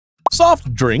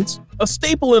soft drinks, a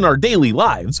staple in our daily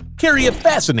lives, carry a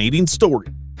fascinating story.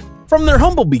 From their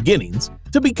humble beginnings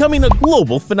to becoming a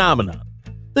global phenomenon,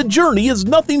 the journey is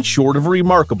nothing short of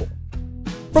remarkable.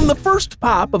 From the first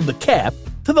pop of the cap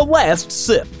to the last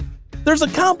sip, there's a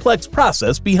complex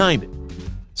process behind it.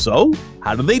 So,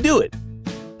 how do they do it?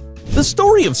 The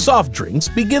story of soft drinks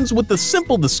begins with the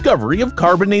simple discovery of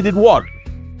carbonated water.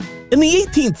 In the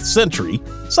 18th century,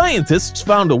 scientists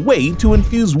found a way to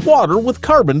infuse water with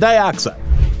carbon dioxide,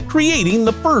 creating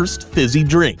the first fizzy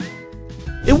drink.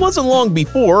 It wasn't long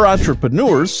before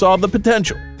entrepreneurs saw the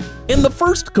potential, and the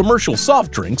first commercial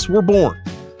soft drinks were born.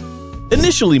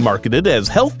 Initially marketed as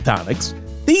health tonics,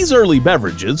 these early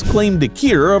beverages claimed to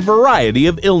cure a variety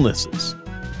of illnesses.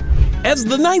 As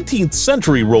the 19th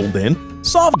century rolled in,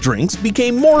 soft drinks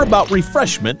became more about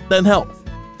refreshment than health.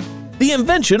 The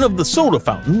invention of the soda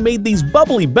fountain made these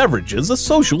bubbly beverages a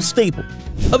social staple,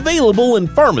 available in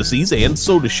pharmacies and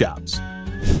soda shops.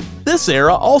 This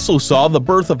era also saw the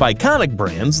birth of iconic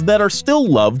brands that are still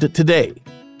loved today.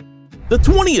 The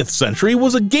 20th century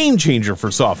was a game-changer for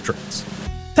soft drinks.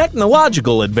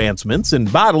 Technological advancements in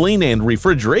bottling and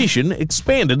refrigeration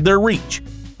expanded their reach,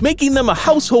 making them a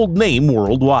household name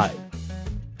worldwide.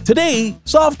 Today,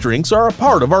 soft drinks are a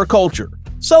part of our culture,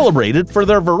 celebrated for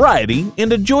their variety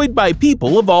and enjoyed by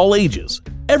people of all ages,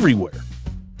 everywhere.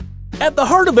 At the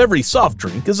heart of every soft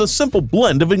drink is a simple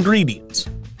blend of ingredients.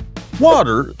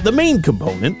 Water, the main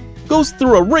component, goes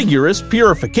through a rigorous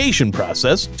purification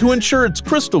process to ensure it's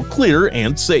crystal clear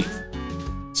and safe.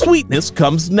 Sweetness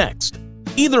comes next,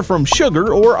 either from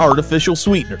sugar or artificial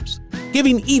sweeteners,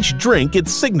 giving each drink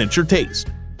its signature taste.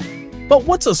 But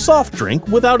what's a soft drink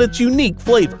without its unique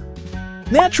flavor?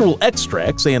 Natural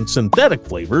extracts and synthetic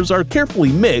flavors are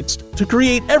carefully mixed to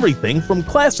create everything from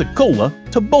classic cola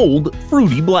to bold,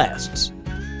 fruity blasts.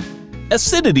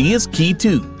 Acidity is key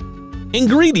too.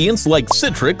 Ingredients like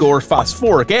citric or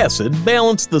phosphoric acid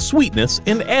balance the sweetness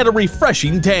and add a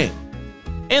refreshing tang.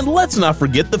 And let's not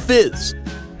forget the fizz.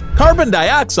 Carbon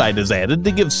dioxide is added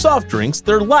to give soft drinks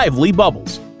their lively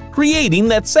bubbles, creating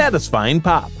that satisfying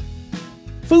pop.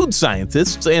 Food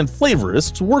scientists and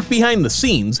flavorists work behind the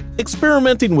scenes,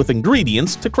 experimenting with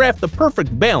ingredients to craft the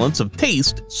perfect balance of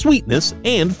taste, sweetness,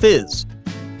 and fizz.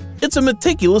 It's a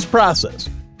meticulous process,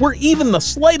 where even the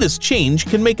slightest change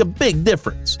can make a big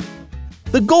difference.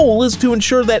 The goal is to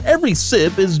ensure that every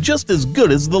sip is just as good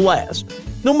as the last,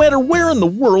 no matter where in the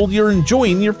world you're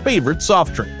enjoying your favorite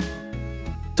soft drink.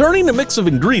 Turning a mix of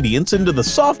ingredients into the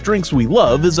soft drinks we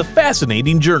love is a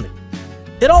fascinating journey.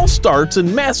 It all starts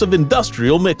in massive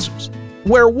industrial mixers,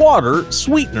 where water,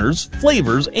 sweeteners,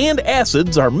 flavors, and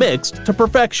acids are mixed to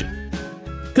perfection.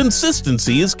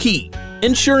 Consistency is key,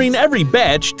 ensuring every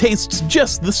batch tastes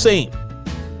just the same.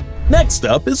 Next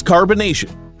up is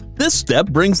carbonation. This step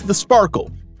brings the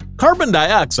sparkle. Carbon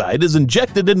dioxide is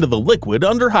injected into the liquid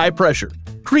under high pressure,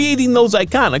 creating those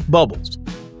iconic bubbles.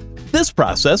 This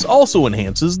process also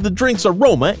enhances the drink's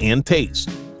aroma and taste.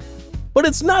 But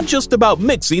it's not just about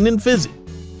mixing and fizzing.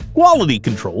 Quality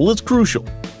control is crucial.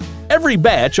 Every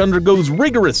batch undergoes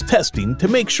rigorous testing to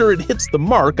make sure it hits the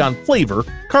mark on flavor,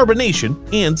 carbonation,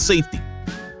 and safety.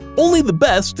 Only the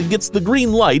best gets the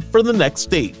green light for the next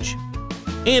stage.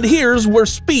 And here's where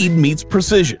speed meets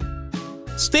precision.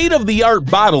 State-of-the-art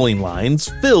bottling lines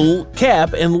fill,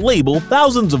 cap, and label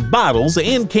thousands of bottles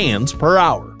and cans per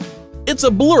hour. It's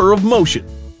a blur of motion,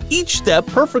 each step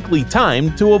perfectly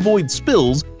timed to avoid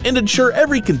spills and ensure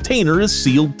every container is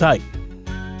sealed tight.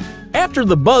 After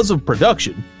the buzz of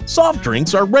production, soft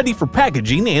drinks are ready for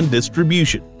packaging and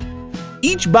distribution.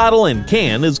 Each bottle and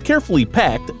can is carefully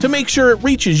packed to make sure it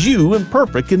reaches you in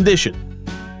perfect condition.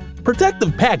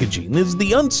 Protective packaging is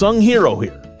the unsung hero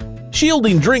here,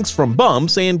 shielding drinks from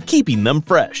bumps and keeping them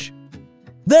fresh.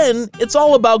 Then, it's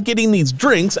all about getting these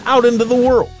drinks out into the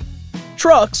world.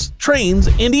 Trucks, trains,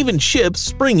 and even ships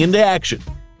spring into action,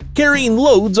 carrying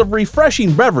loads of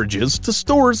refreshing beverages to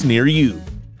stores near you.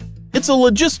 It's a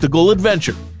logistical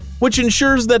adventure, which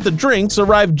ensures that the drinks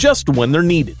arrive just when they're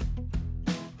needed.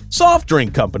 Soft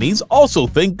drink companies also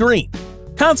think green,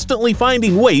 constantly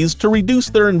finding ways to reduce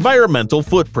their environmental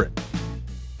footprint.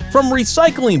 From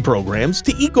recycling programs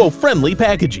to eco-friendly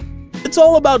packaging, it's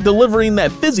all about delivering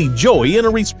that fizzy joy in a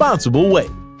responsible way.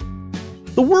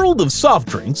 The world of soft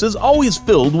drinks is always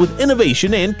filled with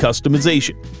innovation and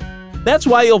customization. That's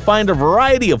why you'll find a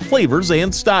variety of flavors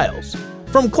and styles,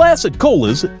 from classic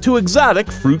colas to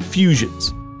exotic fruit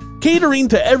fusions, catering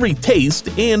to every taste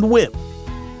and whim.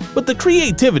 But the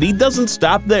creativity doesn't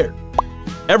stop there.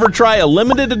 Ever try a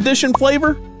limited edition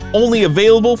flavor, only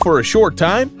available for a short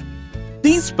time?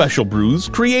 These special brews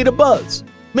create a buzz,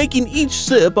 making each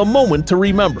sip a moment to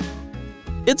remember.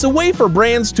 It's a way for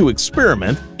brands to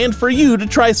experiment and for you to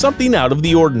try something out of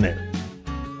the ordinary.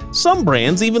 Some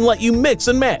brands even let you mix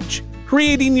and match,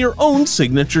 creating your own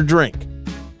signature drink.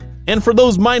 And for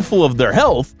those mindful of their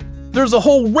health, there's a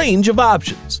whole range of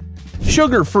options.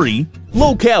 Sugar-free,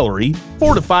 low-calorie,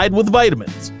 fortified with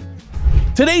vitamins.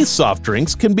 Today's soft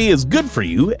drinks can be as good for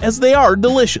you as they are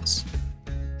delicious.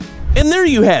 And there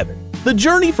you have it, the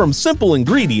journey from simple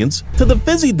ingredients to the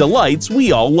fizzy delights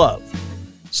we all love.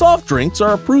 Soft drinks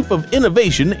are a proof of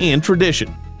innovation and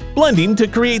tradition, blending to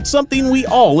create something we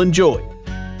all enjoy.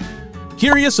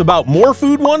 Curious about more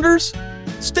food wonders?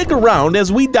 Stick around as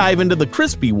we dive into the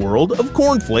crispy world of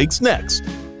cornflakes next.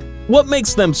 What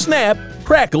makes them snap,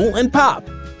 crackle, and pop?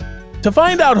 To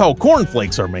find out how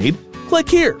cornflakes are made, click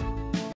here.